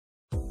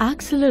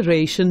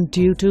Acceleration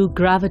due to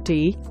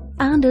gravity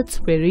and its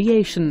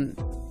variation.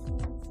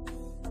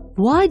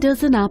 Why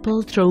does an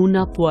apple thrown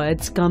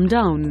upwards come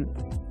down?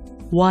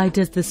 Why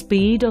does the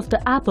speed of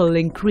the apple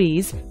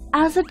increase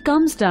as it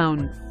comes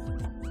down?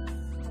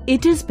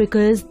 It is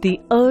because the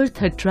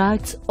earth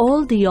attracts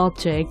all the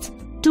objects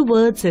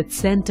towards its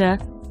center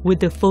with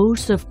the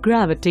force of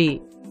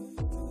gravity.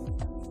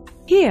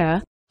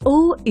 Here,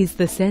 O is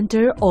the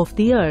center of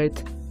the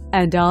earth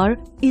and R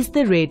is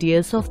the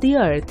radius of the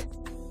earth.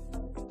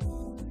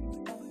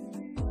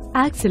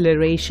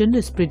 Acceleration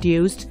is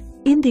produced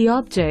in the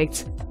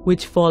objects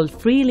which fall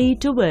freely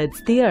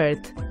towards the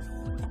earth.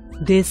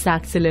 This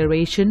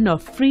acceleration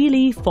of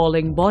freely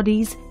falling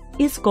bodies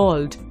is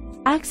called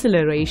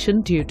acceleration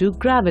due to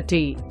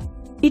gravity.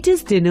 It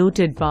is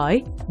denoted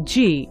by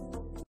g.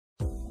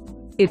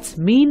 Its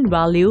mean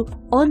value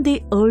on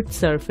the Earth's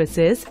surface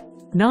is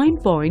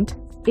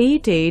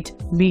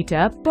 9.88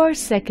 meter per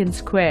second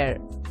square.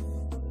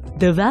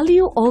 The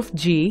value of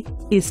g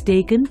is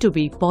taken to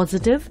be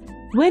positive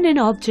when an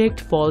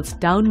object falls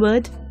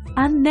downward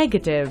and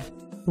negative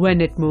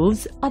when it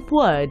moves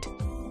upward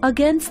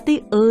against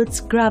the Earth's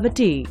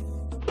gravity.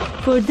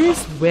 For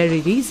this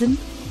very reason,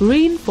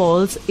 rain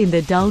falls in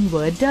the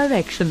downward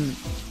direction.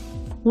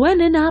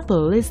 When an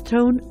apple is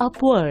thrown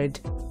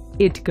upward,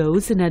 it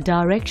goes in a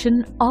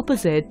direction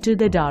opposite to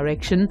the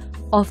direction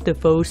of the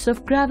force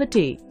of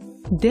gravity.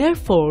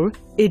 Therefore,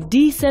 it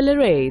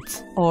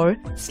decelerates or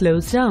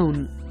slows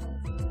down.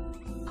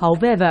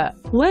 However,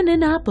 when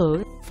an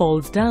apple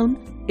falls down,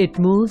 it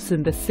moves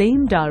in the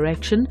same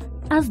direction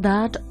as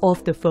that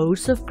of the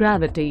force of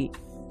gravity.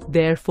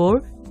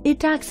 Therefore,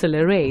 it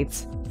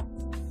accelerates.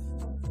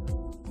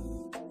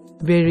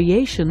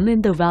 Variation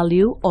in the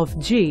value of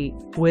g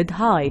with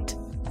height.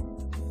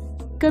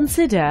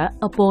 Consider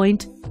a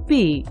point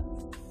P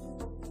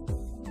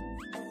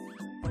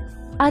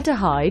at a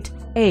height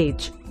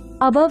h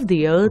above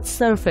the Earth's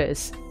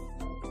surface.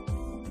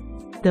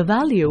 The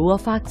value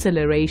of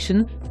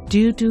acceleration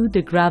due to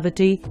the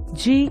gravity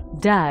g'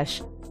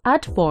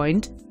 at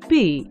point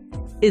P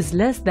is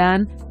less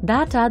than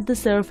that at the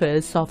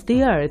surface of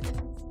the Earth.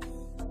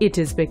 It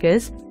is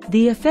because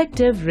the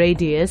effective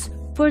radius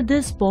for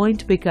this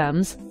point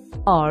becomes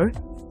r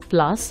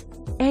plus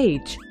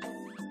h.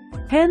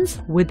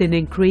 Hence, with an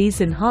increase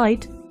in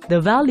height,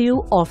 the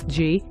value of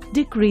g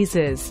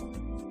decreases.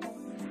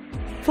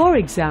 For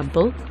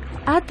example,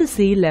 at the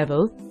sea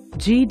level,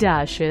 g'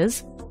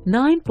 is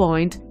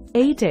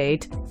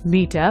 9.88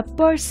 meter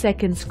per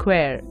second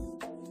square.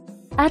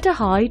 At a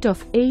height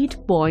of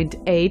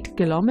 8.8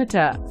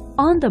 kilometer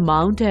on the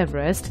Mount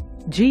Everest,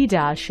 g'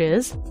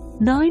 is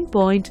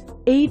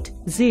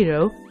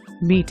 9.80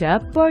 meter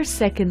per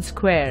second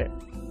square.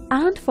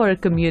 And for a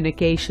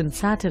communication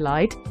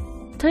satellite,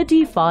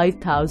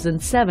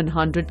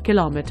 35,700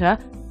 kilometer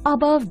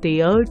above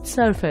the Earth's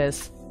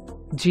surface,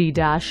 g'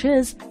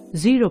 is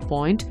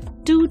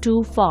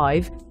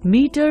 0.225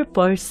 meter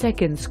per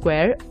second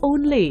square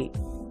only.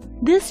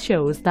 This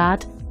shows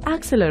that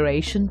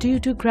acceleration due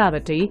to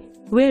gravity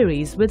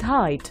varies with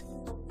height.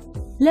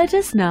 Let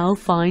us now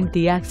find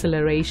the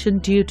acceleration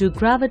due to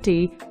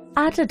gravity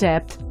at a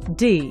depth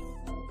d.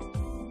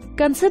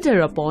 Consider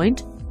a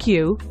point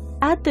Q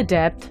at the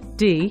depth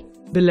d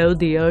below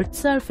the Earth's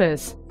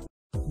surface.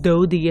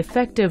 Though the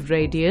effective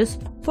radius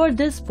for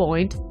this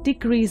point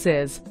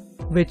decreases,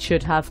 which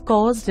should have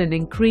caused an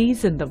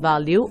increase in the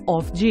value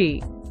of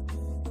g.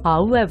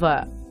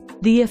 However,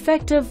 the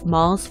effective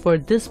mass for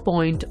this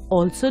point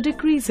also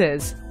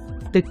decreases.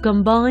 The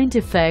combined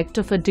effect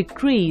of a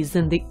decrease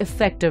in the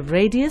effective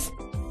radius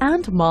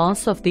and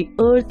mass of the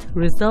Earth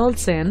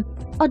results in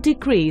a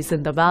decrease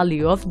in the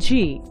value of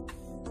g.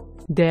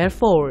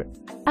 Therefore,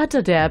 at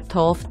a depth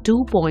of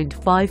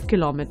 2.5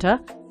 km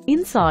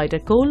inside a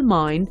coal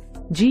mine,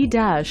 g'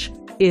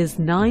 is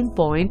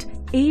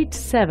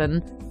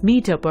 9.87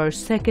 meter per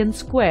second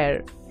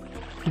square,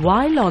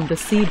 while on the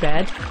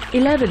seabed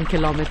 11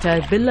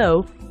 km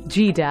below,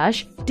 g'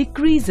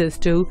 decreases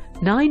to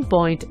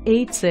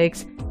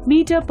 9.86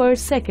 meter per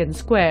second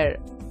square.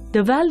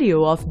 The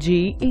value of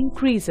g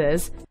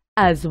increases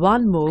as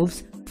one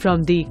moves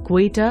from the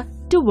equator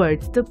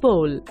towards the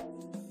pole.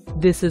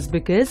 This is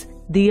because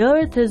the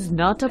Earth is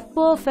not a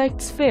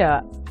perfect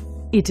sphere.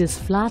 It is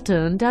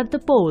flattened at the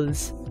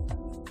poles.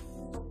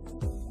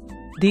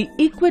 The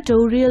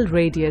equatorial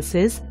radius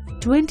is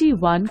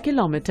 21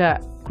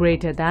 km,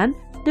 greater than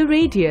the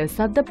radius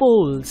at the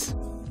poles.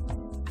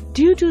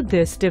 Due to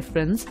this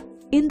difference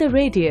in the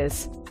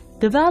radius,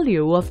 the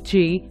value of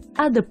g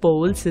at the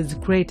poles is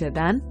greater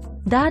than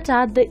that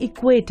at the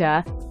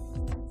equator.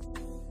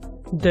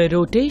 The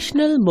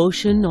rotational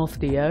motion of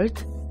the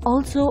Earth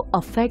also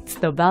affects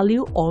the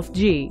value of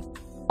g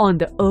on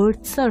the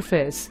Earth's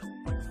surface.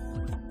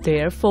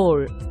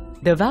 Therefore,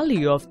 the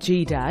value of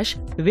g'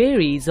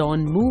 varies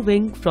on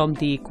moving from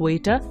the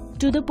equator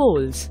to the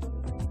poles.